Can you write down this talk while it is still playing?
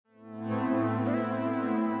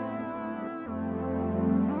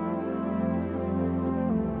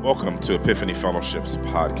Welcome to Epiphany Fellowship's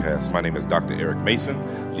podcast. My name is Dr. Eric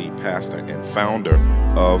Mason, lead pastor and founder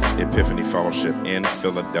of Epiphany Fellowship in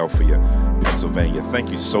Philadelphia, Pennsylvania. Thank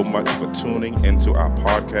you so much for tuning into our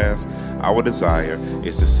podcast. Our desire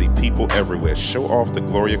is to see people everywhere show off the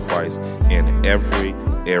glory of Christ in every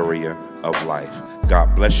area of life.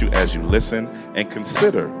 God bless you as you listen, and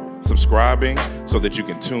consider subscribing so that you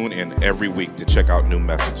can tune in every week to check out new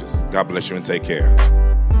messages. God bless you and take care.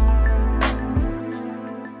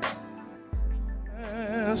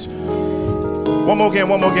 One more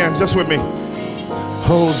again, just with me.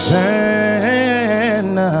 Hosanna.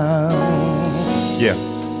 Yeah.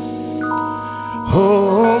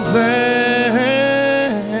 Hosanna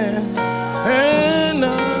in the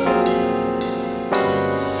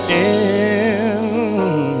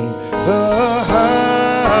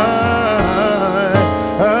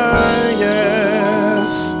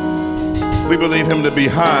highest. We believe him to be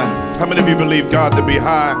high. How many of you believe God to be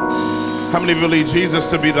high? How many of you believe Jesus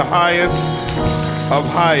to be the highest of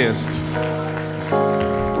highest?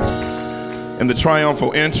 In the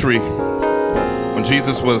triumphal entry, when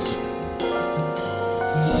Jesus was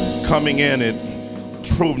coming in, it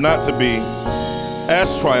proved not to be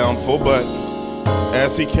as triumphal, but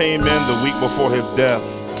as he came in the week before his death,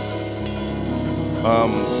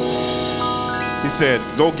 he said,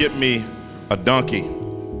 go get me a donkey.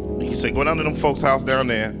 He said, go down to them folks' house down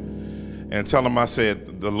there and tell them I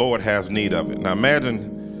said, the Lord has need of it. Now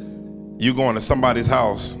imagine you going to somebody's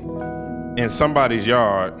house in somebody's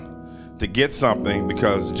yard to get something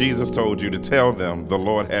because Jesus told you to tell them the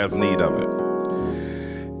Lord has need of it.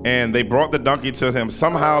 And they brought the donkey to him.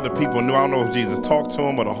 Somehow the people knew, I don't know if Jesus talked to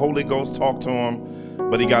him or the Holy Ghost talked to him,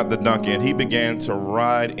 but he got the donkey and he began to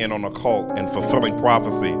ride in on a colt and fulfilling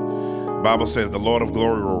prophecy. The Bible says the Lord of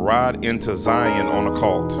glory will ride into Zion on a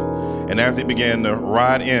colt. And as he began to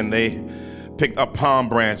ride in, they picked up palm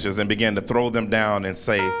branches and began to throw them down and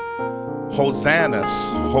say, Hosanna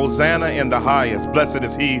in the highest. Blessed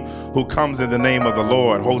is he who comes in the name of the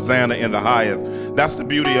Lord. Hosanna in the highest. That's the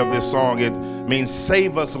beauty of this song. It means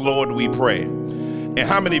save us, Lord, we pray. And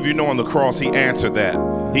how many of you know on the cross he answered that?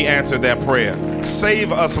 He answered that prayer.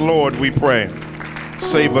 Save us, Lord, we pray.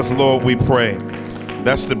 Save us, Lord, we pray.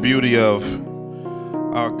 That's the beauty of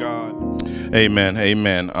our God. Amen.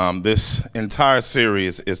 Amen. This entire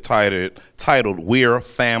series is titled We're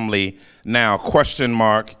Family Now, ?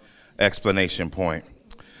 Explanation point.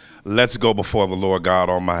 Let's go before the Lord God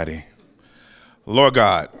Almighty. Lord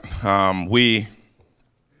God, we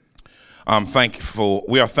are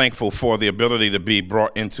thankful for the ability to be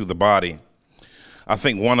brought into the body. I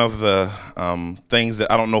think one of the things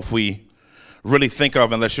that I don't know if we really think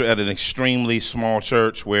of unless you're at an extremely small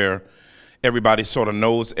church where everybody sort of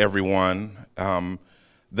knows everyone,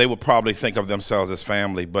 they would probably think of themselves as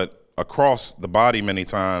family. But across the body many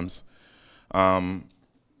times,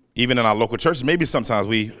 even in our local churches, maybe sometimes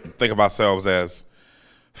we think of ourselves as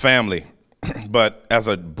family. But as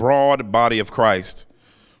a broad body of Christ,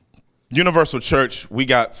 Universal Church, we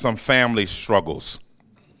got some family struggles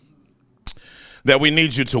that we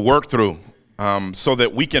need you to work through so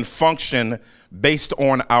that we can function based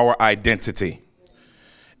on our identity.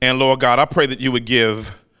 And Lord God, I pray that you would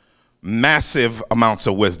give massive amounts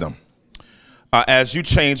of wisdom. As you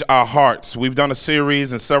change our hearts, we've done a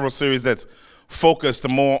series and several series that's focused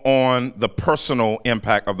more on the personal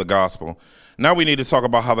impact of the gospel. Now we need to talk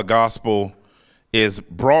about how the gospel is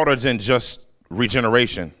broader than just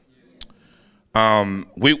regeneration.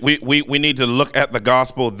 We need to look at the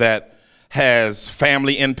gospel that has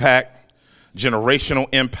family impact, generational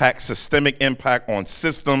impact, systemic impact on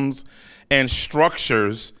systems and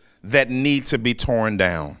structures that need to be torn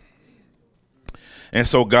down. And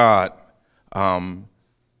so God,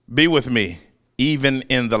 be with me, even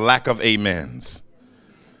in the lack of amens.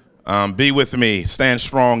 Be with me, stand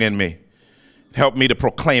strong in me. Help me to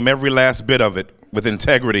proclaim every last bit of it with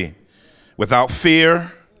integrity, without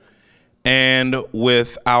fear, and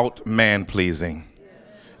without man-pleasing.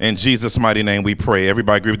 In Jesus' mighty name we pray.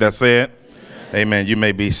 Everybody agree with that said? Amen. You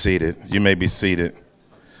may be seated. You may be seated.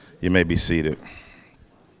 You may be seated.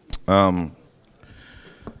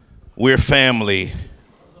 We're family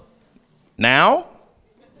now.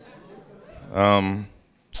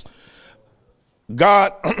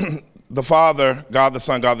 God, the Father, God the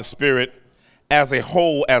Son, God the Spirit, as a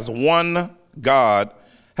whole, as one God,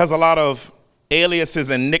 has a lot of aliases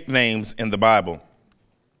and nicknames in the Bible.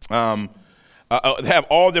 They have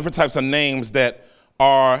all different types of names that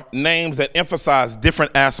are names that emphasize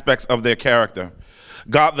different aspects of their character.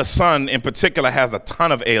 God the Son in particular has a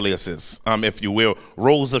ton of aliases, if you will.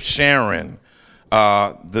 Rose of Sharon,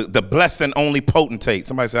 the blessed and only potentate.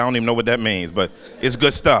 Somebody said, I don't even know what that means, but it's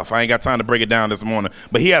good stuff. I ain't got time to break it down this morning.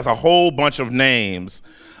 But he has a whole bunch of names.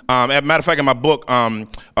 As a matter of fact, in my book,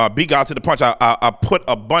 Beat God to the Punch, I put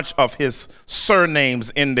a bunch of his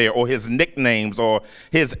surnames in there, or his nicknames, or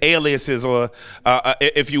his aliases, or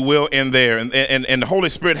if you will, in there. And the Holy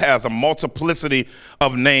Spirit has a multiplicity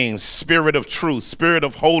of names: Spirit of Truth, Spirit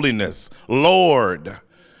of Holiness, Lord,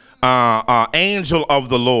 Angel of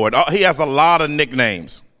the Lord. He has a lot of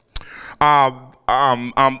nicknames. But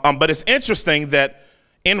it's interesting that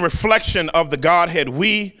in reflection of the Godhead,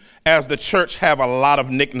 we as the church have a lot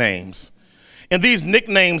of nicknames. And these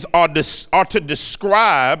nicknames are to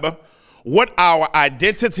describe what our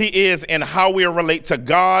identity is and how we relate to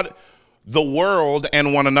God, the world,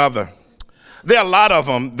 and one another. There are a lot of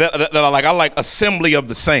them that I like. I like Assembly of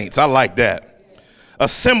the Saints. I like that.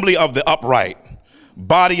 Assembly of the Upright.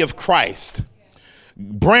 Body of Christ.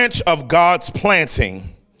 Branch of God's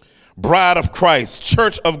planting. Bride of Christ.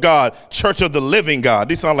 Church of God. Church of the living God.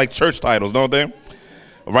 These sound like church titles, don't they?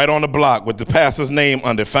 Right on the block with the pastor's name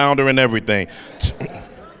under, founder and everything.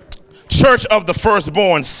 Church of the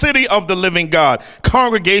firstborn, city of the living God,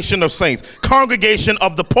 congregation of saints, congregation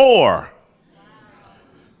of the poor,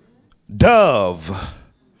 dove,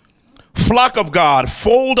 flock of God,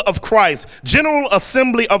 fold of Christ, general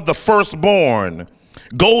assembly of the firstborn,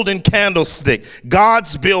 golden candlestick,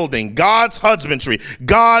 God's building, God's husbandry,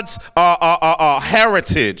 God's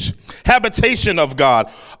heritage, habitation of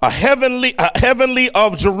God, a heavenly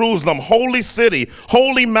of Jerusalem, holy city,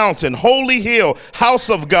 holy mountain, holy hill, house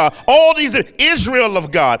of God. All these are Israel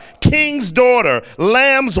of God, king's daughter,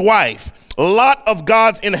 lamb's wife, lot of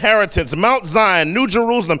God's inheritance, Mount Zion, New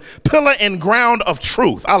Jerusalem, pillar and ground of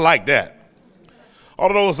truth. I like that. All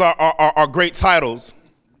of those are great titles.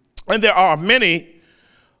 And there are many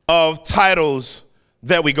of titles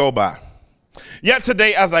that we go by. Yet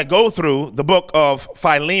today, as I go through the book of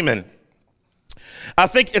Philemon, I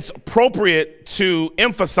think it's appropriate to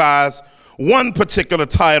emphasize one particular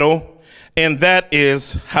title, and that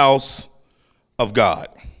is House of God,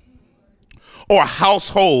 or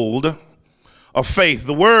household of faith.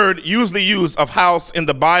 The word usually used of house in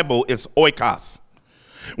the Bible is oikos.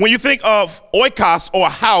 When you think of oikos or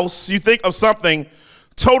house, you think of something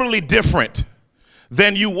totally different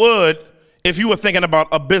than you would if you were thinking about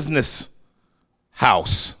a business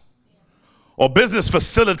house or business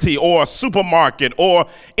facility or a supermarket or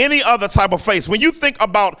any other type of place. When you think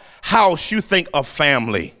about house, you think of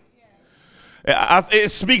family.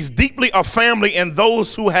 It speaks deeply of family and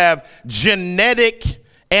those who have genetic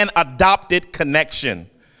and adopted connection.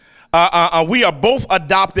 We are both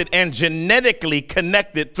adopted and genetically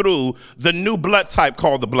connected through the new blood type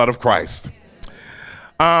called the blood of Christ.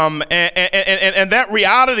 And that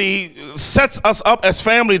reality sets us up as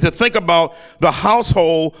family to think about the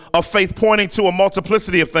household of faith, pointing to a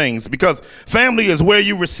multiplicity of things, because family is where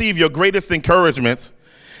you receive your greatest encouragements,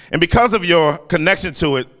 and because of your connection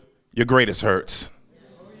to it, your greatest hurts.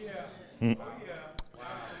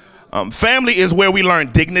 Family is where we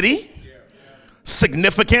learn dignity,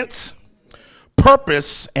 significance,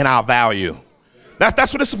 purpose, and our value.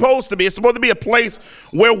 That's what it's supposed to be. It's supposed to be a place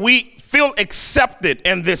where we feel accepted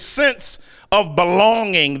and this sense of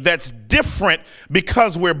belonging that's different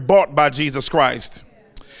because we're bought by Jesus Christ.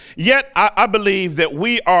 Yet I believe that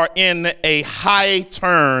we are in a high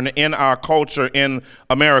turn in our culture in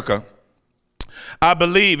America. I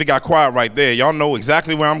believe, it got quiet right there. Y'all know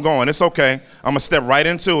exactly where I'm going. It's okay. I'm going to step right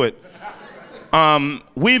into it.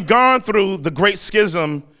 We've gone through the Great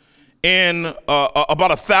Schism in about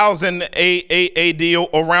 1000 AD,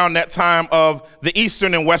 around that time of the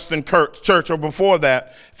Eastern and Western Church, or before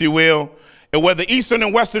that, if you will, where the Eastern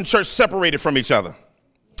and Western Church separated from each other.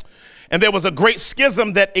 And there was a great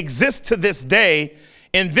schism that exists to this day.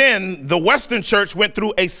 And then the Western Church went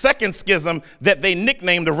through a second schism that they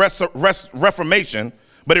nicknamed the Reformation,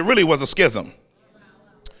 but it really was a schism.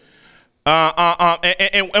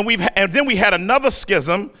 And then we had another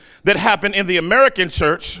schism that happened in the American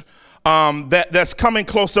church that's coming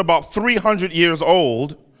close to about 300 years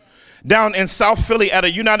old, down in South Philly at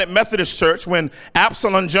a United Methodist Church, when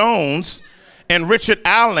Absalom Jones and Richard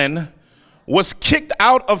Allen was kicked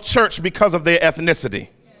out of church because of their ethnicity.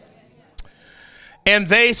 And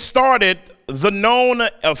they started the known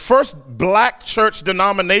first black church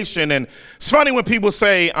denomination. And it's funny when people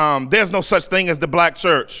say there's no such thing as the black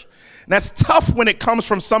church. And that's tough when it comes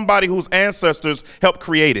from somebody whose ancestors helped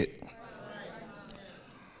create it.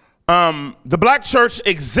 The black church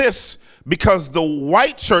exists because the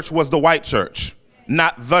white church was the white church,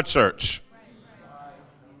 not the church.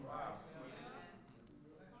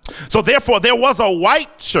 So therefore, there was a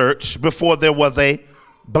white church before there was a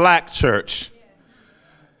black church.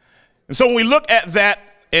 And so when we look at that,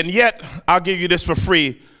 and yet I'll give you this for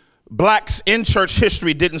free, blacks in church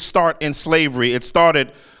history didn't start in slavery. It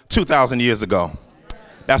started 2,000 years ago.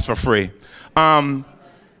 That's for free. And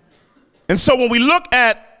so when we look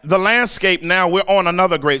at the landscape now, we're on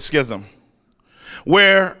another great schism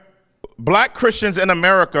where black Christians in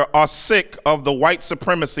America are sick of the white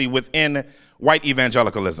supremacy within white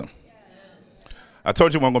evangelicalism. I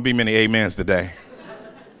told you there weren't going to be many amens today.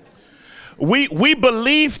 We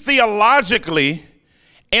believe theologically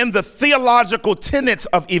in the theological tenets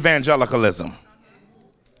of evangelicalism.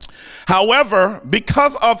 However,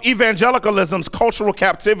 because of evangelicalism's cultural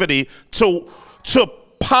captivity to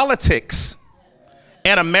politics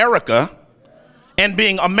and America and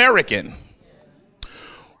being American,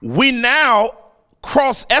 we now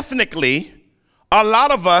cross-ethnically, a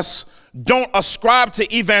lot of us don't ascribe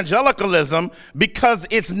to evangelicalism because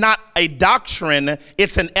it's not a doctrine,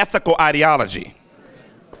 it's an ethical ideology.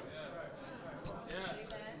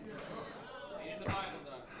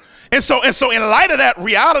 And so in light of that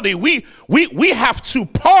reality, we have to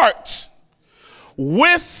part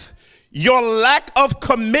with your lack of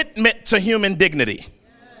commitment to human dignity.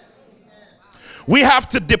 We have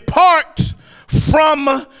to depart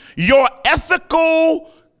from your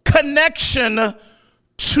ethical connection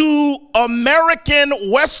to American,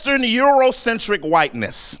 Western, Eurocentric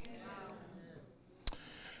whiteness.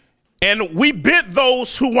 And we bid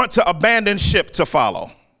those who want to abandon ship to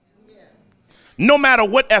follow. No matter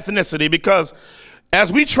what ethnicity, because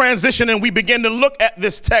as we transition and we begin to look at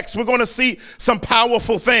this text, we're going to see some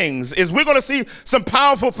powerful things. We're going to see some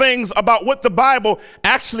powerful things about what the Bible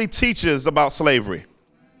actually teaches about slavery.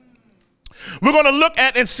 We're going to look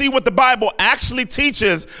at and see what the Bible actually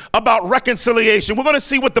teaches about reconciliation. We're going to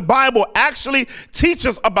see what the Bible actually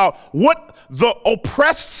teaches about what the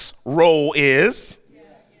oppressed's role is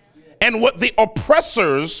and what the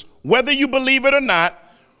oppressors, whether you believe it or not,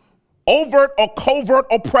 overt or covert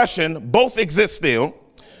oppression, both exist still.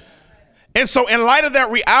 And so in light of that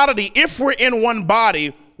reality, if we're in one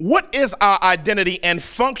body, what is our identity and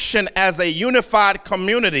function as a unified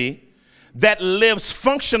community that lives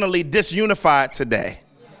functionally disunified today?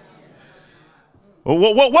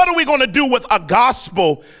 What are we going to do with a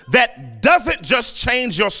gospel that doesn't just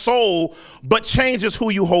change your soul, but changes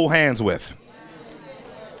who you hold hands with?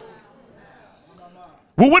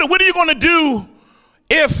 Well, what are you going to do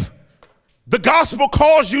if the gospel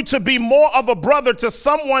calls you to be more of a brother to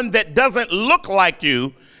someone that doesn't look like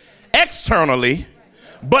you externally,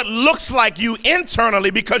 but looks like you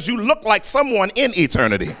internally because you look like someone in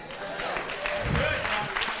eternity?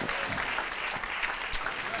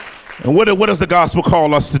 And what does the gospel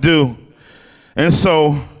call us to do? And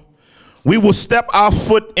so we will step our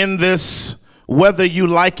foot in this whether you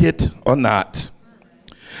like it or not.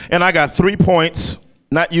 And I got 3 points.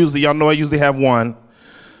 Not usually, y'all know I usually have one.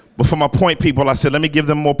 But for my point people, I said, let me give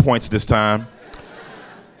them more points this time.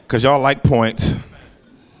 Because y'all like points.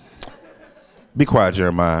 Be quiet,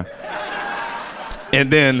 Jeremiah.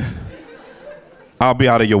 And then I'll be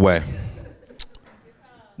out of your way.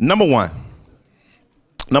 Number one,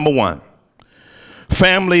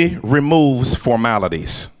 family removes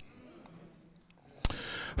formalities.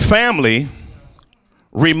 Family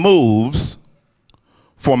removes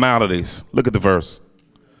formalities. Look at the verse.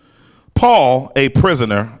 Paul, a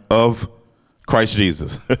prisoner of Christ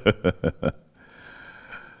Jesus.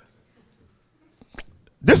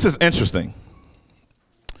 This is interesting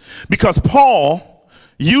because Paul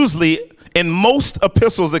usually in most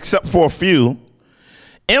epistles except for a few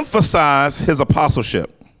emphasize his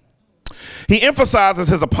apostleship. He emphasizes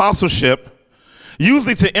his apostleship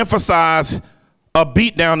usually to emphasize a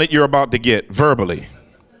beatdown that you're about to get verbally.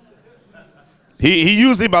 He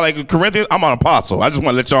usually, by like Corinthians, I'm an apostle. I just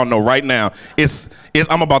want to let y'all know right now,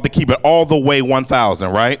 I'm about to keep it all the way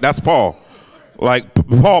 1,000, right? That's Paul. Like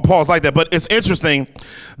Paul's like that. But it's interesting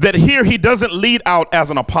that here he doesn't lead out as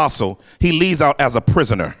an apostle. He leads out as a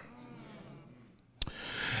prisoner.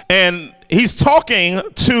 And he's talking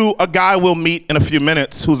to a guy we'll meet in a few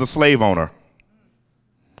minutes who's a slave owner.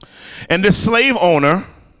 And this slave owner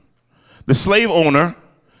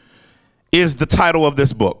is the title of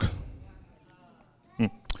this book.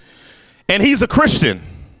 And he's a Christian.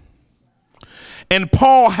 And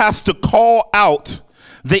Paul has to call out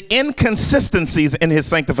the inconsistencies in his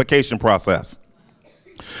sanctification process.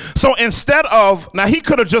 So instead of, now he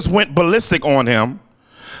could have just went ballistic on him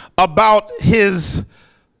about his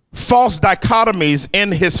false dichotomies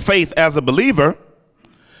in his faith as a believer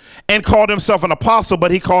and called himself an apostle,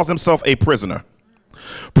 but he calls himself a prisoner.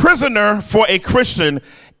 Prisoner for a Christian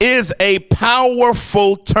is a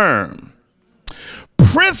powerful term.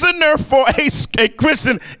 Prisoner for a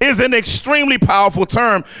Christian is an extremely powerful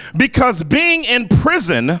term because being in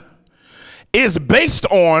prison is based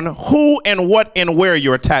on who and what and where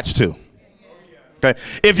you're attached to. Okay?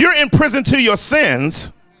 If you're in prison to your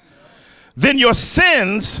sins, then your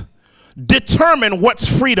sins determine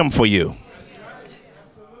what's freedom for you.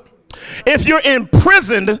 If you're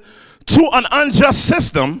imprisoned to an unjust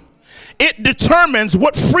system, it determines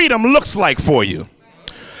what freedom looks like for you.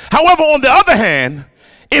 However, on the other hand,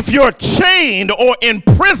 if you're chained or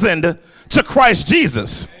imprisoned to Christ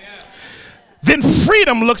Jesus, then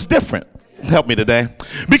freedom looks different. Help me today.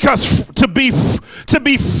 Because to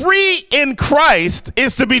be free in Christ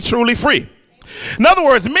is to be truly free. In other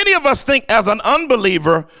words, many of us think as an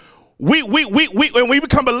unbeliever, when we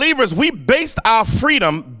become believers, we based our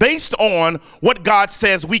freedom based on what God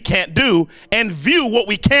says we can't do and view what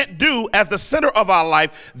we can't do as the center of our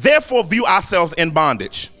life, therefore view ourselves in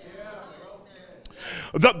bondage.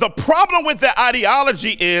 The problem with that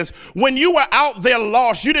ideology is when you were out there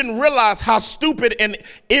lost, you didn't realize how stupid and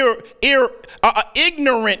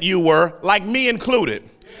ignorant you were, like me included.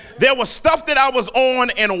 There was stuff that I was on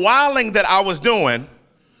and wilding that I was doing.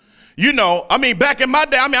 You know, I mean, back in my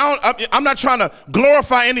day, I'm not trying to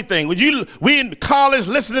glorify anything. We in college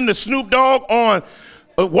listening to Snoop Dogg on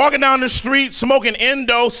walking down the street, smoking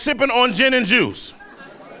Indo, sipping on gin and juice.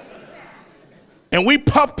 And we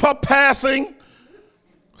puff passing.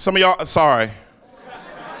 Some of y'all, sorry.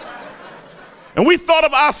 And we thought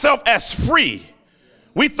of ourselves as free.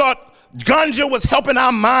 We thought ganja was helping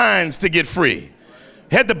our minds to get free.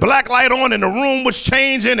 Had the black light on and the room was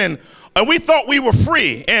changing and we thought we were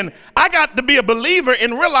free. And I got to be a believer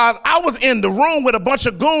and realize I was in the room with a bunch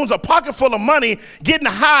of goons, a pocket full of money, getting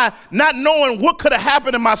high, not knowing what could have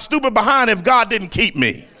happened in my stupid behind if God didn't keep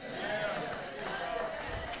me.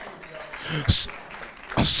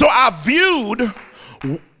 So I viewed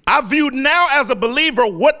now as a believer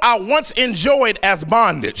what I once enjoyed as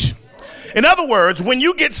bondage. In other words, when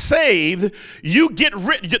you get saved,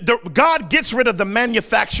 God gets rid of the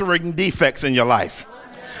manufacturing defects in your life.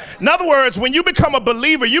 In other words, when you become a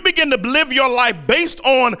believer, you begin to live your life based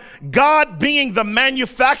on God being the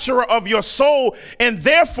manufacturer of your soul, and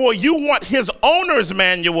therefore you want his owner's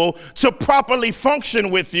manual to properly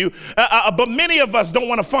function with you. But many of us don't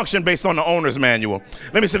want to function based on the owner's manual.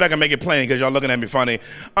 Let me see if I can make it plain because y'all looking at me funny.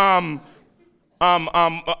 I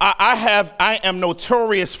am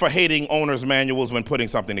notorious for hating owner's manuals when putting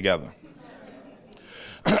something together.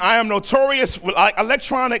 I am notorious for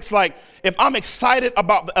electronics. Like if I'm excited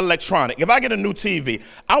about the electronic, if I get a new TV,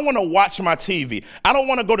 I want to watch my TV. I don't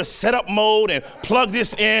want to go to setup mode and plug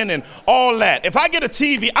this in and all that. If I get a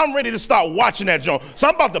TV, I'm ready to start watching that joint. So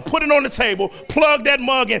I'm about to put it on the table, plug that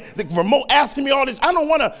mug in, the remote asking me all this. I don't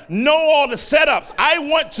want to know all the setups. I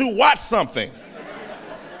want to watch something.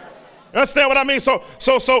 You understand what I mean? So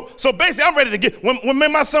basically, I'm ready to get, when me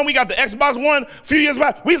and my son, we got the Xbox One a few years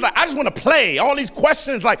back, we was like, I just want to play. All these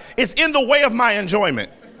questions, like, it's in the way of my enjoyment.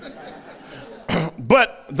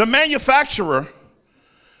 But the manufacturer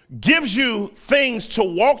gives you things to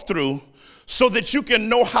walk through so that you can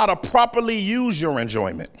know how to properly use your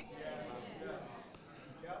enjoyment.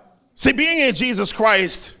 See, being in Jesus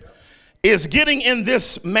Christ is getting in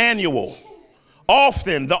this manual.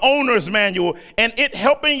 Often the owner's manual, and it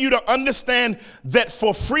helping you to understand that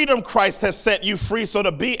for freedom Christ has set you free. So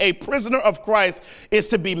to be a prisoner of Christ is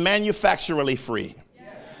to be manufacturally free.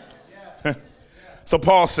 So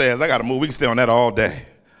Paul says, I got to move. We can stay on that all day.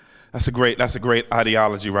 That's a great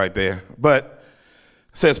ideology right there. But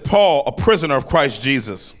it says Paul, a prisoner of Christ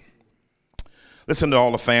Jesus. Listen to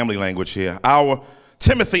all the family language here. Our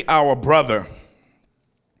Timothy, our brother,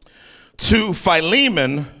 to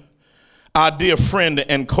Philemon, our dear friend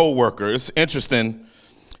and co-worker. It's interesting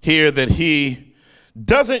here that he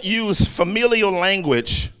doesn't use familial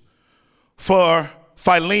language for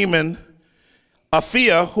Philemon.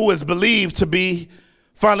 Aphia, who is believed to be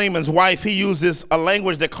Philemon's wife, he uses a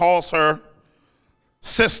language that calls her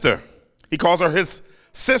sister. He calls her his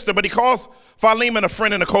sister, but he calls Philemon a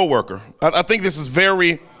friend and a co-worker. I think this is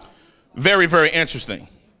very, very, very interesting.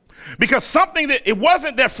 Because something that, it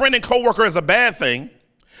wasn't that friend and co-worker is a bad thing.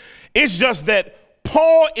 It's just that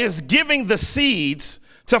Paul is giving the seeds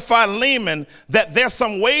to Philemon that there's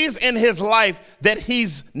some ways in his life that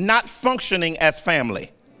he's not functioning as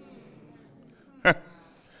family.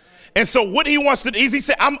 And so what he wants to do is he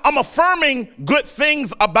said, I'm affirming good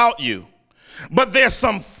things about you, but there's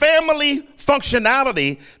some family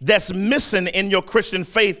functionality that's missing in your Christian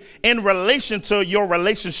faith in relation to your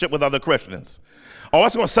relationship with other Christians. Oh,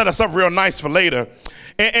 that's going to set us up real nice for later.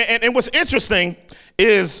 And what's interesting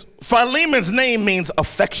is Philemon's name means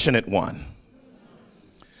affectionate one.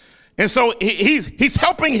 And so he's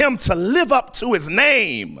helping him to live up to his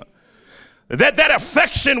name. That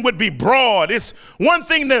affection would be broad. It's one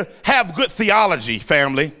thing to have good theology,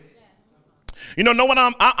 family. You know what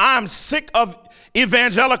I'm sick of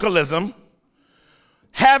evangelicalism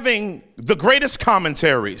having the greatest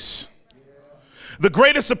commentaries, the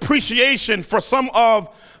greatest appreciation for some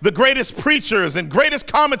of the greatest preachers and greatest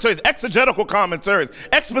commentaries, exegetical commentaries,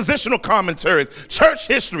 expositional commentaries, church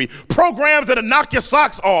history, programs that'll knock your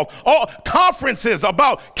socks off, all conferences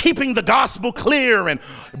about keeping the gospel clear.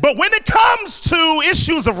 But when it comes to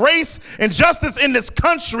issues of race and justice in this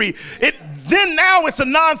country, then now it's a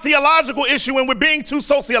non-theological issue and we're being too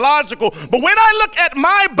sociological. But when I look at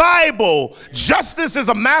my Bible, justice is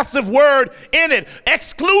a massive word in it.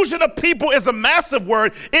 Exclusion of people is a massive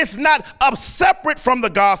word. It's not separate from the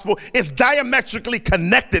gospel. It's diametrically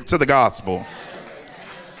connected to the gospel.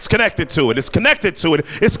 It's connected to it. It's connected to it.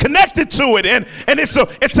 It's connected to it. And it's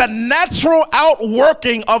a natural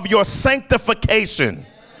outworking of your sanctification.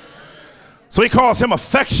 So he calls him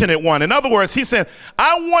affectionate one. In other words, he said,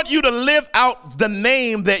 I want you to live out the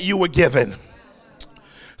name that you were given.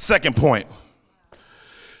 Second point.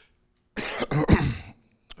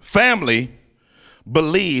 Family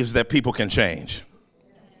believes that people can change.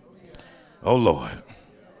 Oh, Lord.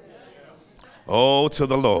 Oh, to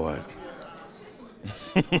the Lord.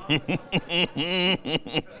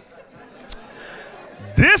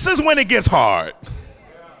 This is when it gets hard.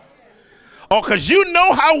 Oh, because you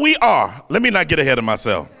know how we are. Let me not get ahead of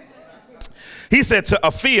myself. He said to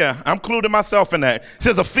Apphia, I'm including myself in that. He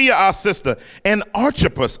says, Apphia, our sister, and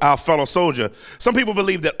Archippus, our fellow soldier. Some people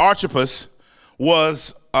believe that Archippus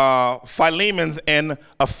was Philemon's and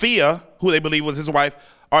Apphia, who they believe was his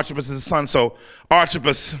wife. Archippus is his son. So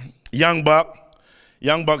Archippus, young buck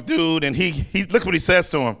dude, and he look what he says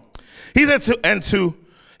to him. He said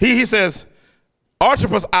he says,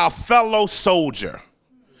 Archippus, our fellow soldier.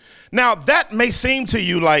 Now, that may seem to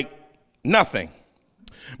you like nothing.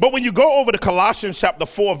 But when you go over to Colossians chapter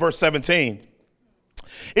 4, verse 17,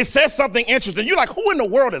 it says something interesting. You're like, who in the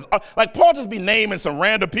world is, like Paul just be naming some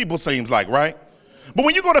random people seems like, right? But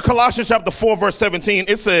when you go to Colossians chapter 4, verse 17,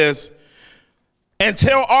 it says, and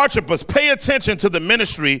tell Archippus, pay attention to the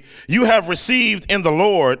ministry you have received in the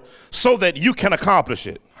Lord so that you can accomplish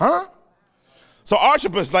it. Huh? So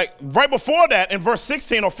Archippus, like right before that, in verse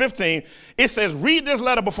 16 or 15, it says, read this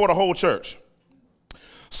letter before the whole church.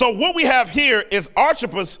 So what we have here is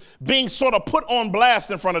Archippus being sort of put on blast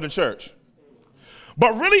in front of the church.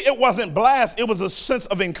 But really it wasn't blast, it was a sense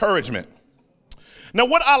of encouragement. Now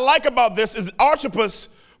what I like about this is Archippus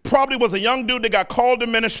probably was a young dude that got called to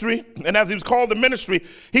ministry, and as he was called to ministry,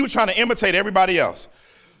 he was trying to imitate everybody else.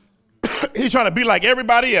 He's trying to be like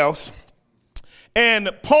everybody else. And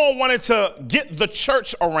Paul wanted to get the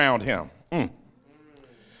church around him.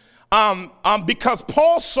 Because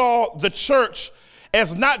Paul saw the church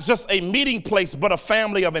as not just a meeting place, but a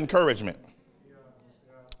family of encouragement.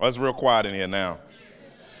 Oh, it's real quiet in here now.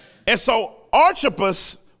 And so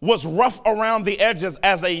Archippus was rough around the edges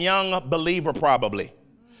as a young believer probably.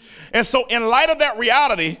 And so in light of that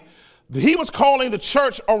reality, he was calling the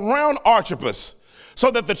church around Archippus so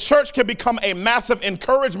that the church could become a massive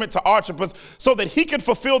encouragement to Archippus so that he could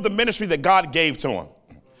fulfill the ministry that God gave to him.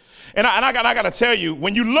 And I got to tell you,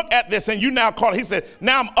 when you look at this and you now call it, he said,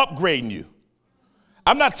 now I'm upgrading you.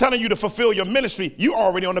 I'm not telling you to fulfill your ministry. You're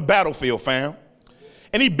already on the battlefield, fam.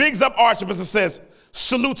 And he bigs up Archippus and says,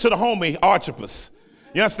 salute to the homie, Archippus.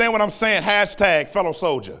 You understand what I'm saying? Hashtag fellow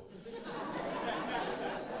soldier.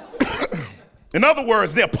 In other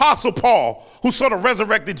words, the Apostle Paul, who sort of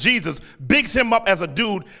resurrected Jesus, bigs him up as a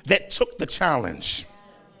dude that took the challenge.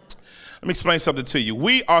 Let me explain something to you.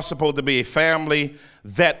 We are supposed to be a family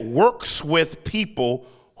that works with people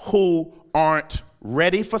who aren't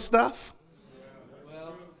ready for stuff.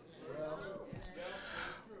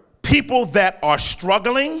 People that are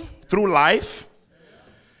struggling through life.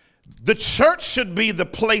 The church should be the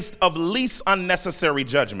place of least unnecessary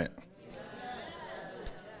judgment.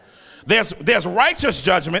 There's righteous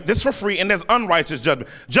judgment, this for free, and there's unrighteous judgment.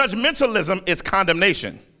 Judgmentalism is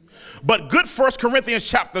condemnation. But good 1 Corinthians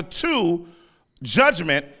chapter 2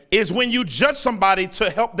 judgment is when you judge somebody to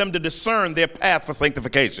help them to discern their path for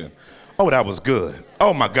sanctification. Oh, that was good.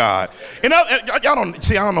 Oh my God. Y'all don't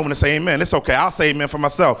see, I don't know when to say amen. It's okay. I'll say amen for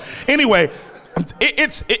myself. Anyway,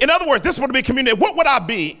 in other words, this would be a community. What would I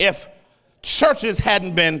be if churches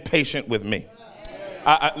hadn't been patient with me?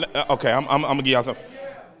 Okay, I'm gonna give y'all something.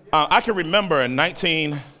 I can remember in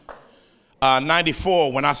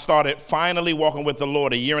 94 when I started finally walking with the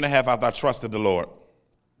Lord, a year and a half after I trusted the Lord.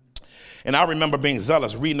 And I remember being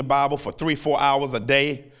zealous, reading the Bible for 3-4 hours a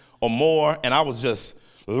day or more, and I was just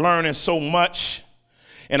learning so much.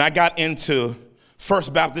 And I got into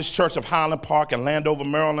First Baptist Church of Highland Park in Landover,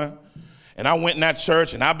 Maryland, and I went in that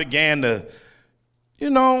church and I began to,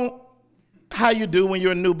 how you do when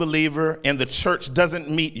you're a new believer and the church doesn't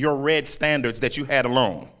meet your red standards that you had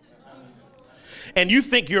alone. And you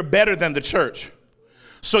think you're better than the church.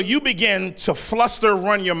 So you begin to fluster,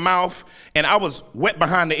 run your mouth, and I was wet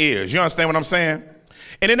behind the ears. You understand what I'm saying?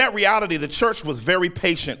 And in that reality, the church was very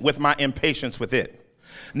patient with my impatience with it.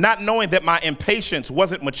 Not knowing that my impatience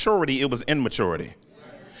wasn't maturity, it was immaturity.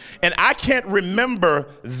 And I can't remember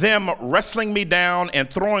them wrestling me down and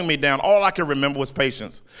throwing me down. All I can remember was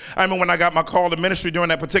patience. I remember when I got my call to ministry during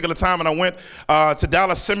that particular time, and I went to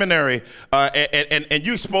Dallas Seminary, and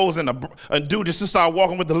you exposing a dude just to start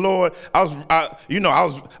walking with the Lord.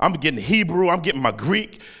 I'm getting Hebrew, I'm getting my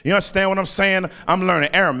Greek. You understand what I'm saying? I'm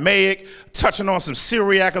learning Aramaic, touching on some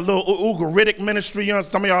Syriac, a little Ugaritic ministry. You know,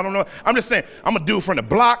 some of y'all don't know. I'm just saying, I'm a dude from the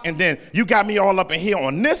block, and then you got me all up in here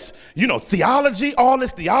on this, theology, all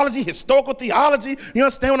this theology, historical theology. You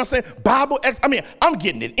understand what I'm saying? Bible, I'm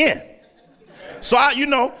getting it in. So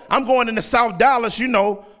I'm going into South Dallas,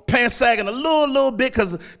 pants sagging a little bit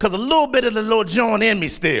because a little bit of the Lord John in me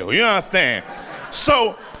still. You understand?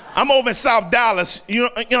 So I'm over in South Dallas, and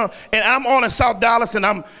I'm all in South Dallas, and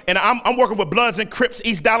I'm working with Bloods and Crips,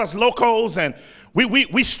 East Dallas locals, and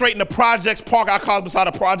we straighten the projects, park our cars beside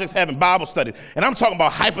the projects, having Bible study. And I'm talking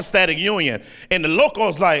about hypostatic union. And the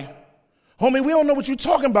locals like, homie, we don't know what you're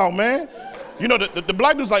talking about, man. The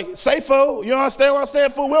black dude's like, say fool, you understand what I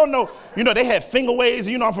said, fool? We don't know. They had finger waves.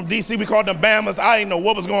 I'm from D.C., we called them Bamas. I didn't know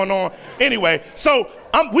what was going on. Anyway, so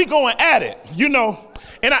we going at it,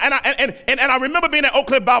 And I remember being at Oak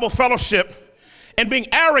Cliff Bible Fellowship and being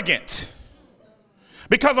arrogant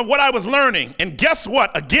because of what I was learning. And guess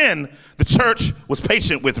what? Again, the church was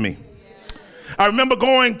patient with me. I remember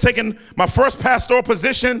taking my first pastoral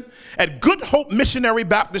position at Good Hope Missionary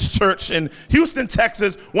Baptist Church in Houston,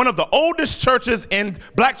 Texas, one of the oldest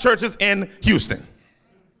black churches in Houston.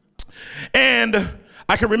 And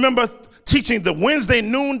I can remember teaching the Wednesday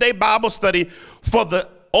noonday Bible study for the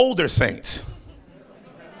older saints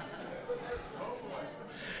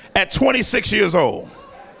at 26 years old.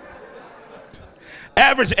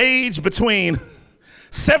 Average age between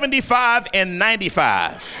 75 and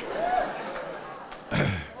 95.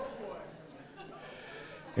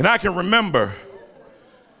 And I can remember,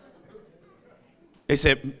 they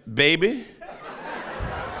said, baby,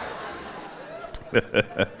 and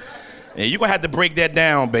you're going to have to break that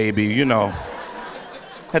down, baby,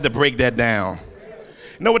 Had to break that down.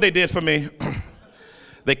 You know what they did for me?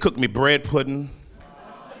 They cooked me bread pudding.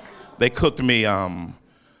 They cooked me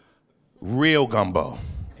real gumbo,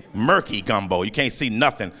 murky gumbo. You can't see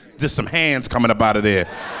nothing, just some hands coming up out of there.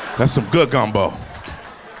 That's some good gumbo.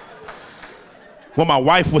 When my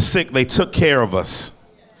wife was sick, they took care of us.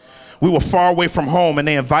 We were far away from home, and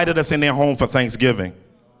they invited us in their home for Thanksgiving.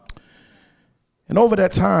 And over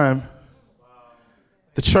that time,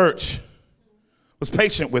 the church was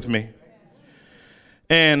patient with me.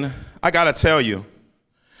 And I gotta tell you,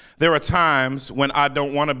 there are times when I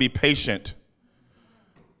don't want to be patient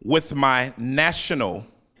with my national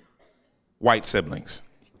white siblings.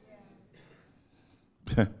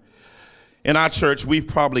 In our church, we've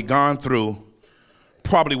probably gone through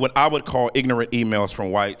what I would call ignorant emails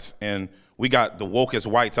from whites, and we got the wokest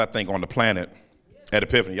whites, I think, on the planet at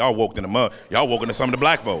Epiphany. Y'all woke in the mud. Y'all woke into some of the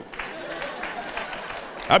black folk.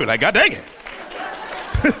 I'd be like, God dang it.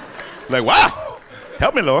 Like, wow,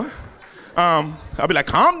 help me, Lord. I'll be like,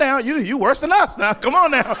 calm down, you worse than us now. Come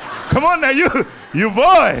on now, you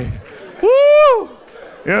boy. Woo!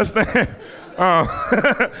 You understand?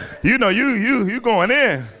 You going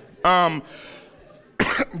in.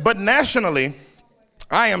 But nationally,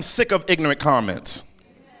 I am sick of ignorant comments.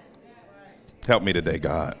 Help me today,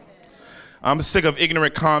 God. I'm sick of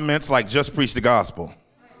ignorant comments like just preach the gospel.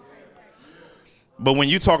 But when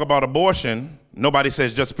you talk about abortion, nobody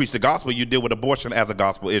says just preach the gospel. You deal with abortion as a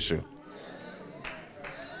gospel issue.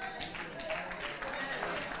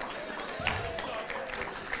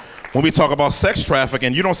 When we talk about sex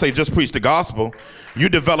trafficking, you don't say just preach the gospel. You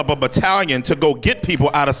develop a battalion to go get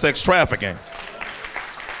people out of sex trafficking.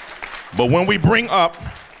 But when we bring up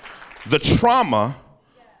the trauma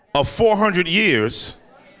of 400 years,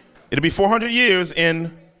 it'll be 400 years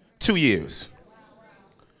in 2 years,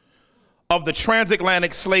 of the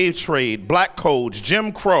transatlantic slave trade, black codes,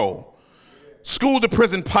 Jim Crow, school to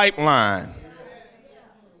prison pipeline,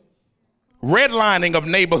 redlining of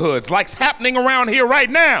neighborhoods like's happening around here right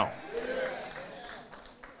now.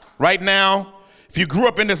 Right now, if you grew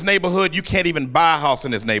up in this neighborhood, you can't even buy a house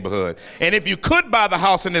in this neighborhood. And if you could buy the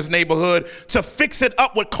house in this neighborhood, to fix it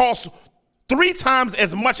up would cost 3 times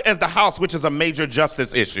as much as the house, which is a major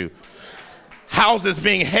justice issue. Houses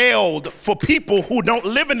being held for people who don't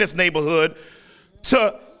live in this neighborhood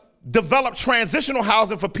to develop transitional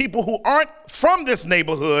housing for people who aren't from this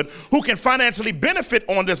neighborhood, who can financially benefit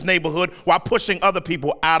on this neighborhood while pushing other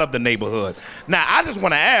people out of the neighborhood. Now, I just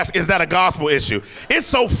want to ask, is that a gospel issue? It's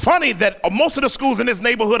so funny that most of the schools in this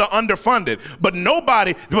neighborhood are underfunded, but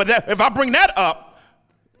if I bring that up,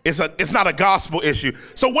 it's not a gospel issue.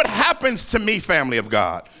 So what happens to me, family of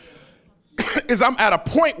God, is I'm at a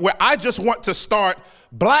point where I just want to start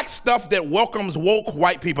black stuff that welcomes woke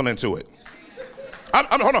white people into it.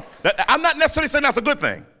 Hold on. I'm not necessarily saying that's a good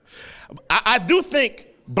thing. I do think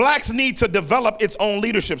blacks need to develop its own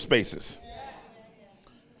leadership spaces.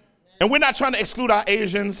 And we're not trying to exclude our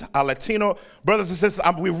Asians, our Latino brothers and sisters.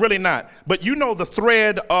 We're really not. But you know, the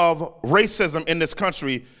thread of racism in this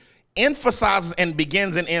country emphasizes and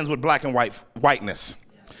begins and ends with black and whiteness.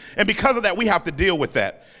 And because of that, we have to deal with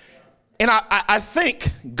that. And I think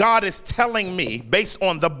God is telling me, based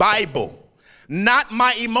on the Bible, not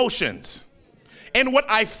my emotions, and what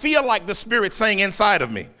I feel like the Spirit's saying inside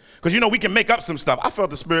of me. Because, we can make up some stuff. I felt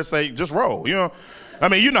the Spirit say, just roll, you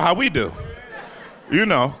know how we do,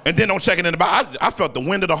 and then don't check it in the Bible. I felt the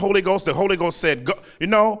wind of the Holy Ghost. The Holy Ghost said,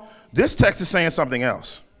 this text is saying something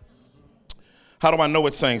else. How do I know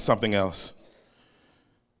it's saying something else?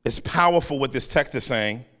 It's powerful what this text is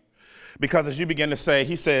saying, because as you begin to say,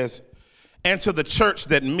 he says, and to the church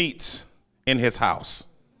that meets in his house.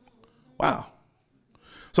 Wow.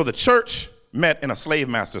 So the church met in a slave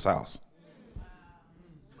master's house.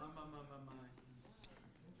 You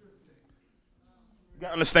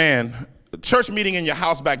gotta understand, the church meeting in your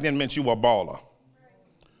house back then meant you were a baller.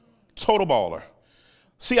 Total baller.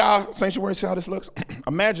 See our sanctuary, see how this looks?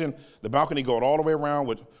 Imagine the balcony going all the way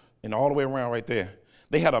around and all the way around right there.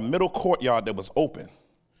 They had a middle courtyard that was open.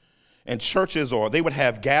 And churches, or they would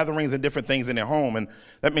have gatherings and different things in their home, and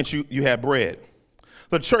that meant you had bread.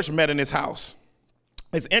 The church met in his house.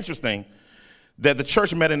 It's interesting that the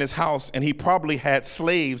church met in his house, and he probably had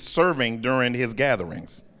slaves serving during his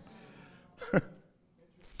gatherings.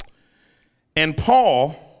 And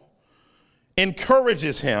Paul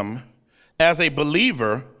encourages him as a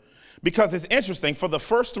believer, because it's interesting, for the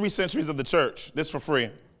first 3 centuries of the church, this for free,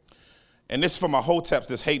 and this for my hoteps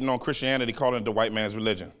that's hating on Christianity, calling it the white man's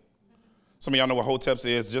religion. Some of y'all know what hoteps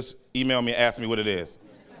is. Just email me, ask me what it is.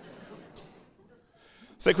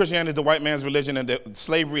 Say Christianity is the white man's religion, and that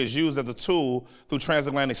slavery is used as a tool through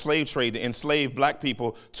transatlantic slave trade to enslave black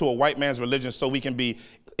people to a white man's religion so we can be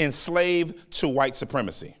enslaved to white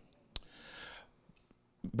supremacy.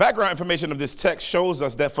 Background information of this text shows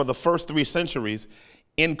us that for the first 3 centuries,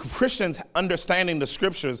 in Christians understanding the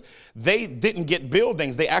scriptures, they didn't get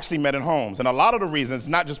buildings, they actually met in homes. And a lot of the reasons,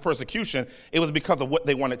 not just persecution, it was because of what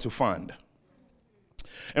they wanted to fund.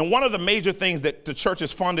 And one of the major things that the church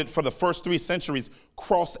has funded for the first 3 centuries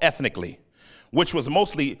cross-ethnically, which was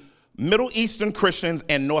mostly Middle Eastern Christians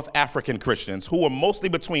and North African Christians, who were mostly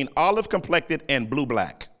between olive-complected and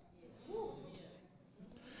blue-black.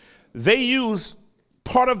 They used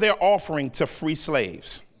part of their offering to free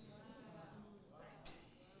slaves.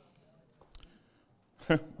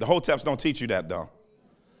 The hoteps don't teach you that, though.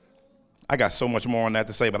 I got so much more on that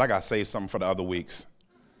to say, but I got to save something for the other weeks.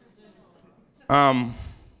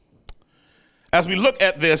 As we look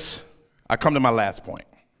at this, I come to my last point.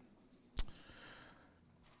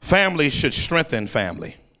 Family should strengthen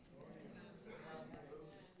family.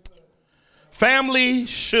 Family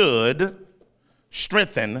should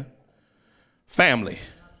strengthen family.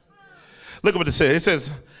 Look at what it says. It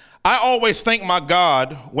says, I always thank my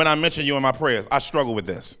God when I mention you in my prayers. I struggle with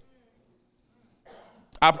this.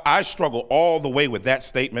 I struggle all the way with that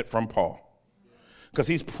statement from Paul, because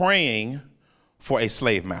he's praying for a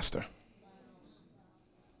slave master.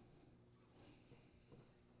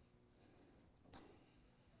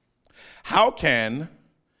 How can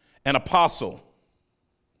an apostle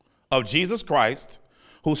of Jesus Christ,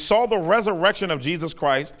 who saw the resurrection of Jesus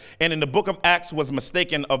Christ and in the book of Acts was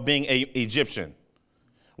mistaken of being an Egyptian,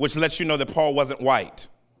 which lets you know that Paul wasn't white,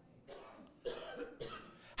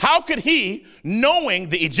 how could he, knowing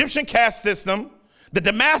the Egyptian caste system, the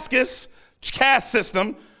Damascus caste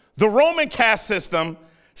system, the Roman caste system,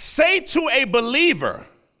 say to a believer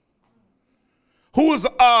who is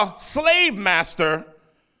a slave master,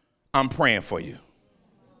 I'm praying for you?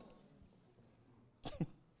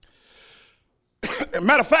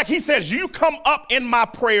 Matter of fact, he says, you come up in my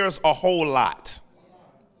prayers a whole lot.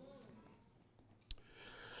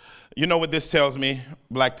 You know what this tells me,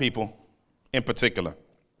 black people in particular?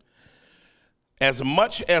 As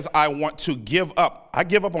much as I want to give up, I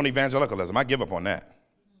give up on evangelicalism. I give up on that.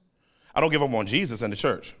 I don't give up on Jesus and the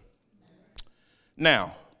church.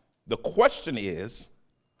 Now, the question is,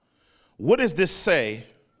 what does this say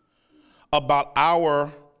about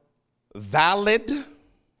our valid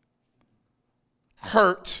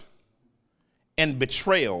hurt and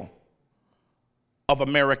betrayal of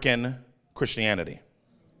American Christianity?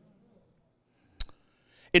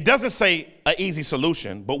 It doesn't say an easy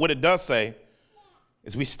solution, but what it does say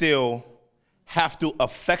is we still have to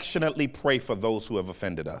affectionately pray for those who have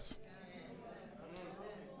offended us.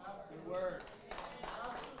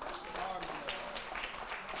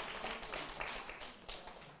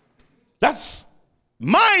 That's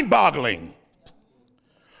mind-boggling.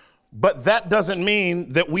 But that doesn't mean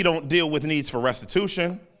that we don't deal with needs for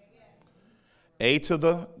restitution. A to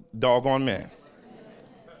the doggone man.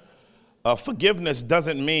 Forgiveness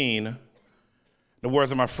doesn't mean, the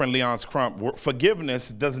words of my friend Leon Crump,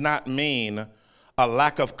 forgiveness does not mean a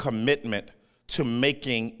lack of commitment to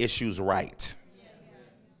making issues right.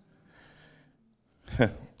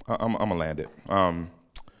 I'm going to land it.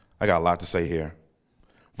 I got a lot to say here.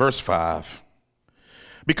 Verse 5.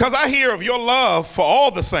 Because I hear of your love for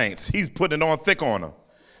all the saints. He's putting it on thick on them.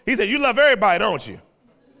 He said, you love everybody, don't you?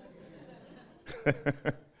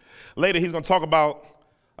 Later, he's going to talk about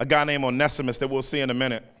a guy named Onesimus that we'll see in a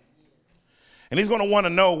minute. And he's going to want to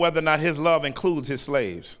know whether or not his love includes his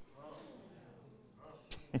slaves.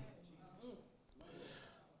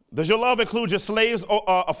 Does your love include your slaves,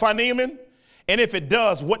 Philemon? And if it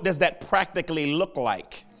does, what does that practically look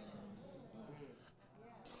like?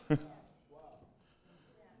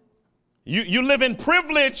 You live in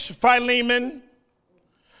privilege, Philemon.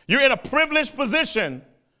 You're in a privileged position.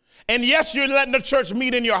 And yes, you're letting the church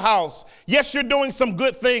meet in your house. Yes, you're doing some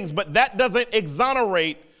good things, but that doesn't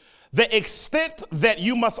exonerate the extent that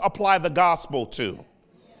you must apply the gospel to.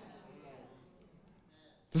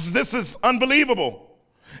 This is unbelievable.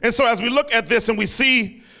 And so as we look at this and we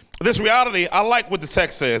see this reality, I like what the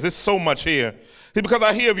text says. There's so much here. Because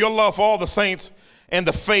I hear of your love for all the saints and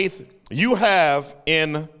the faith you have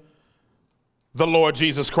in the Lord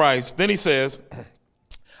Jesus Christ. Then he says,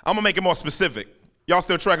 I'm going to make it more specific. Y'all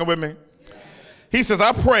still tracking with me? He says,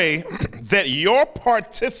 I pray that your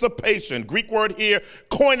participation, Greek word here,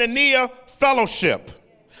 koinonia, fellowship.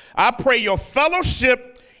 I pray your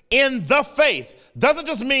fellowship in the faith. Doesn't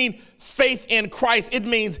just mean faith in Christ. It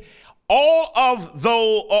means all of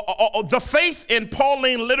the faith in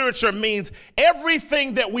Pauline literature means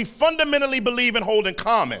everything that we fundamentally believe and hold in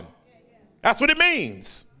common. That's what it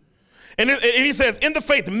means. And he says, in the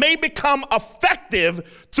faith may become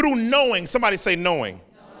effective through knowing. Somebody say knowing.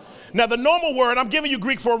 Now, the normal word, I'm giving you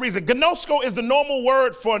Greek for a reason. Gnosko is the normal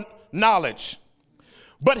word for knowledge.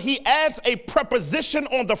 But he adds a preposition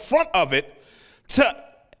on the front of it to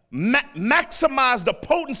maximize the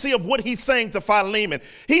potency of what he's saying to Philemon.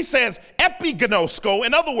 He says epignosko,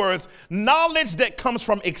 in other words, knowledge that comes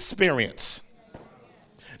from experience.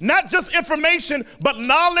 Not just information, but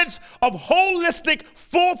knowledge of holistic,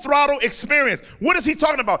 full-throttle experience. What is he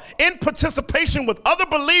talking about? In participation with other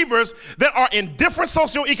believers that are in different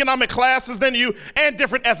socioeconomic classes than you and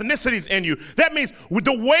different ethnicities in you. That means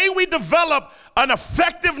the way we develop an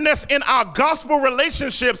effectiveness in our gospel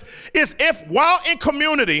relationships is if, while in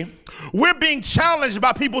community, we're being challenged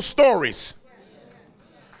by people's stories.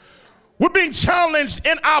 We're being challenged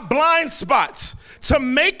in our blind spots to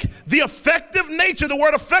make the effective nature. The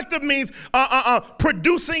word effective means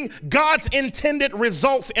producing God's intended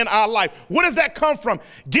results in our life. What does that come from?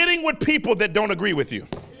 Getting with people that don't agree with you.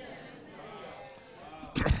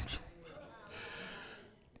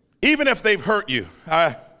 Even if they've hurt you.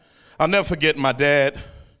 I'll never forget my dad.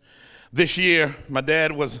 This year, my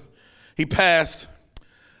dad he passed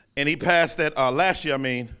at, last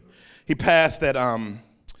year, he passed at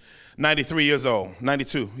 93 years old,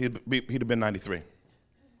 92, he'd have been 93.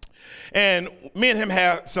 And me and him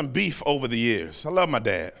had some beef over the years. I love my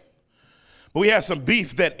dad. But we had some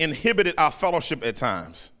beef that inhibited our fellowship at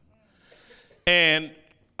times. And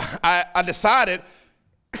I decided,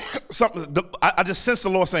 I just sensed the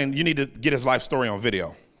Lord saying, you need to get his life story on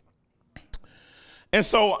video. And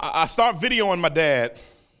so I start videoing my dad.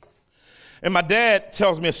 And my dad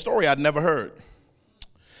tells me a story I'd never heard.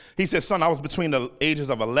 He said, son, I was between the ages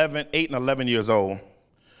of 8 and 11 years old.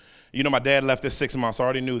 You know, my dad left at 6 months. I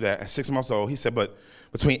already knew that. At 6 months old, he said, but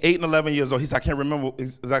between 8 and 11 years old, he said, I can't remember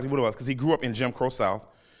exactly what it was because he grew up in Jim Crow South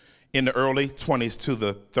in the early 20s to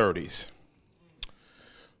the 30s.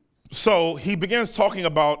 So he begins talking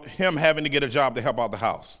about him having to get a job to help out the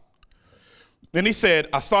house. Then he said,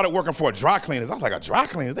 I started working for a dry cleaners. I was like, a dry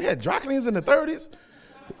cleaners? They had dry cleaners in the 30s?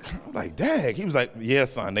 I was like, dang. He was like, yeah,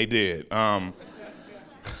 son, they did.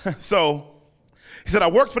 So he said, I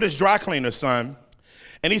worked for this dry cleaner, son.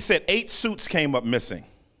 And he said 8 suits came up missing.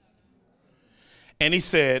 And he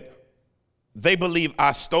said, they believe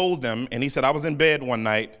I stole them. And he said, I was in bed one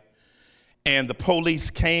night and the police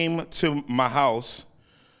came to my house,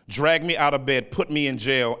 dragged me out of bed, put me in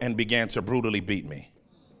jail, and began to brutally beat me.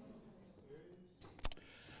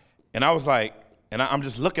 And I was like, and I'm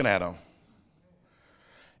just looking at him.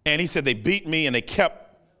 And he said they beat me and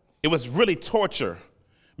it was really torture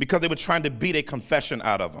because they were trying to beat a confession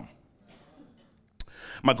out of him.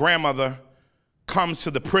 My grandmother comes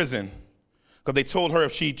to the prison because they told her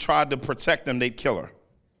if she tried to protect them, they'd kill her.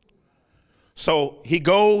 So she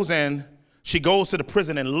goes to the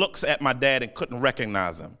prison and looks at my dad and couldn't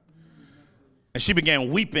recognize him. And she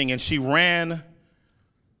began weeping and she ran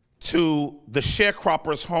to the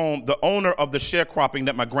sharecropper's home, the owner of the sharecropping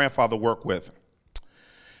that my grandfather worked with,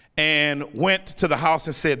 and went to the house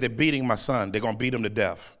and said, they're beating my son. They're going to beat him to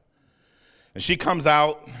death. And she comes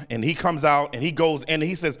out and he comes out and he goes in and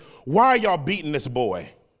he says, why are y'all beating this boy?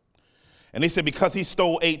 And they said, because he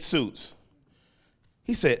stole 8 suits.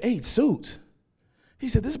 He said, 8 suits? He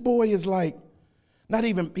said, this boy is like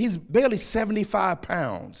he's barely 75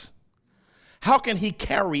 pounds. How can he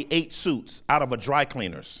carry 8 suits out of a dry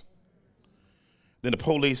cleaner's? Then the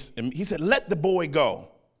police, and he said, let the boy go.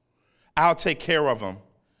 I'll take care of him.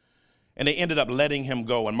 And they ended up letting him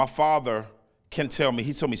go. And my father can tell me,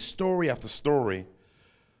 he told me story after story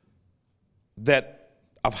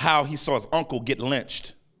of how he saw his uncle get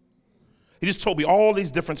lynched. He just told me all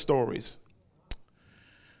these different stories.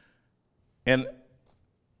 And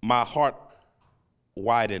my heart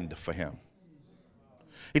widened for him.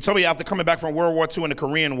 He told me after coming back from World War II and the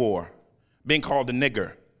Korean War, being called a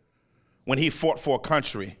nigger, when he fought for a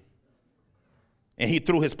country and he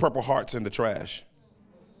threw his Purple Hearts in the trash.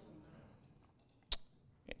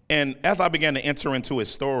 And as I began to enter into his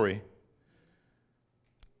story,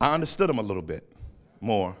 I understood him a little bit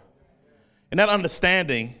more. And that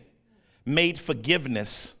understanding made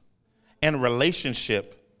forgiveness and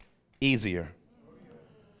relationship easier.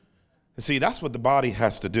 You see, that's what the body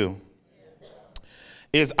has to do.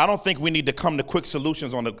 I don't think we need to come to quick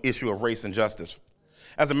solutions on the issue of race and justice.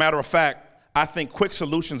 As a matter of fact, I think quick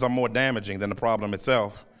solutions are more damaging than the problem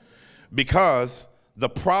itself because the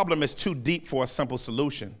problem is too deep for a simple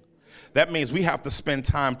solution. That means we have to spend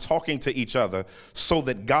time talking to each other so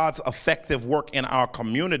that God's effective work in our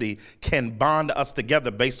community can bond us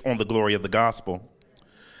together based on the glory of the gospel.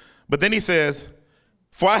 But then he says,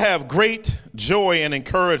 for I have great joy and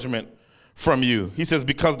encouragement from you. He says,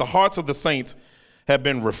 because the hearts of the saints have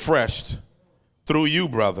been refreshed through you,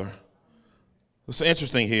 brother. What's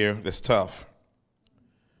interesting here that's tough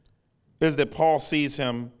is that Paul sees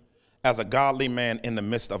him as a godly man in the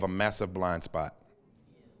midst of a massive blind spot.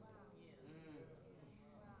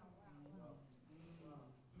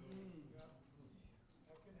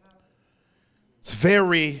 It's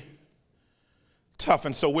very tough,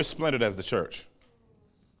 and so we're splintered as the church.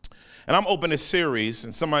 And I'm opening this series,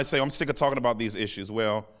 and somebody say, I'm sick of talking about these issues.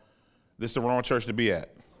 Well, this is the wrong church to be at.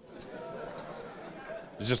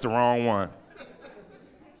 It's just the wrong one.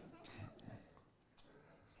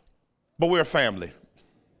 But we're a family.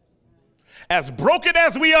 As broken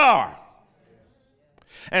as we are,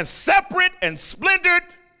 and separate and splintered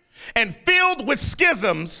and filled with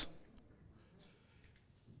schisms,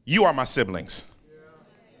 you are my siblings.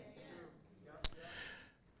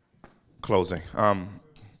 Closing.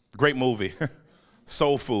 Great movie.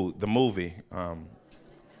 Soul Food, the movie.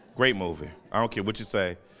 Great movie. I don't care what you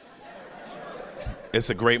say.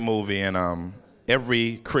 It's a great movie, and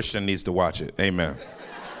every Christian needs to watch it. Amen.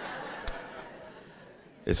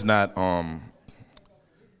 It's not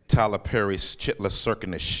Tyler Perry's Chitless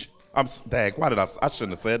Circus. Dang, why did I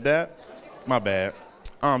shouldn't have said that. My bad.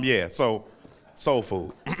 Yeah, so Soul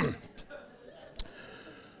Food.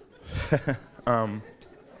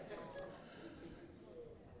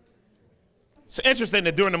 It's interesting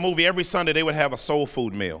that during the movie, every Sunday they would have a soul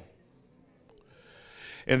food meal.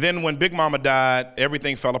 And then when Big Mama died,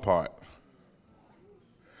 everything fell apart.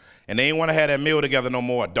 And they didn't want to have that meal together no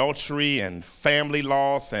more. Adultery and family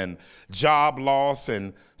loss and job loss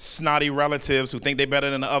and snotty relatives who think they're better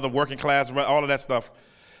than the other, working class, all of that stuff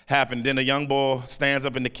happened. Then a young boy stands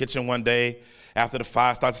up in the kitchen one day after the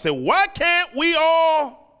fire starts and says, why can't we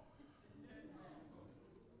all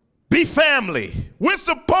be family? We're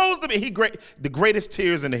supposed to be. The greatest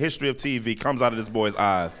tears in the history of TV comes out of this boy's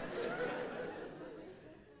eyes.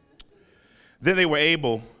 Then they were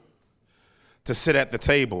able to sit at the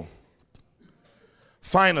table,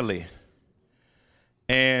 finally.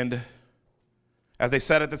 And as they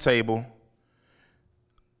sat at the table,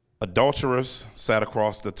 adulterers sat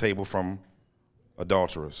across the table from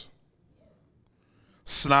adulterers.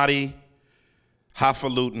 Snotty,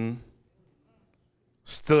 highfalutin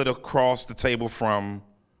stood across the table from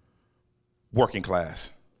working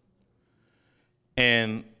class.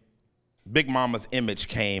 And Big Mama's image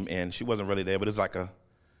came in. She wasn't really there, but it's like a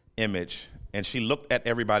image. And she looked at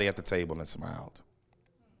everybody at the table and smiled.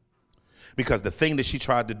 Because the thing that she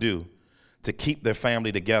tried to do to keep their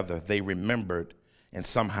family together, they remembered and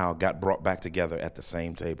somehow got brought back together at the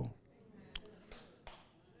same table.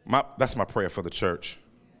 That's my prayer for the church,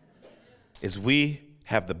 is we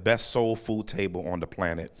have the best soul food table on the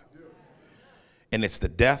planet. And it's the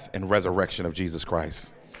death and resurrection of Jesus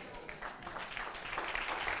Christ.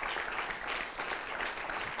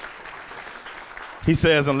 He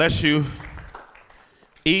says, unless you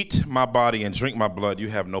eat my body and drink my blood, you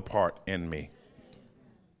have no part in me.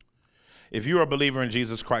 If you're a believer in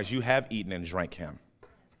Jesus Christ, you have eaten and drank him.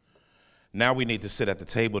 Now we need to sit at the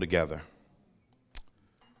table together.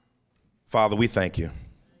 Father, we thank you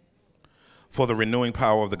for the renewing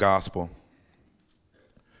power of the gospel.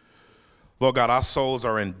 Lord God, our souls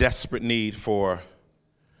are in desperate need for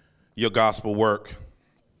your gospel work.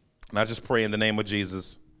 And I just pray in the name of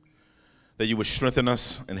Jesus that you would strengthen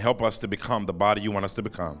us and help us to become the body you want us to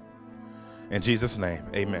become. In Jesus' name,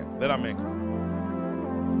 amen. Let our men come.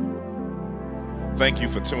 Thank you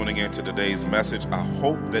for tuning in to today's message. I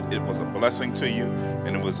hope that it was a blessing to you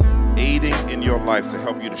and it was aiding in your life to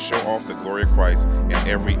help you to show off the glory of Christ in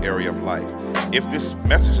every area of life. If this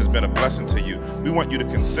message has been a blessing to you, we want you to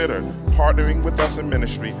consider partnering with us in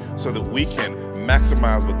ministry so that we can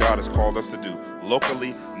maximize what God has called us to do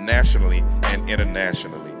locally, nationally, and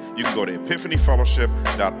internationally. You can go to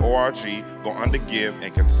epiphanyfellowship.org, go under give,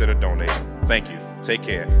 and consider donating. Thank you. Take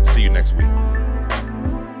care. See you next week.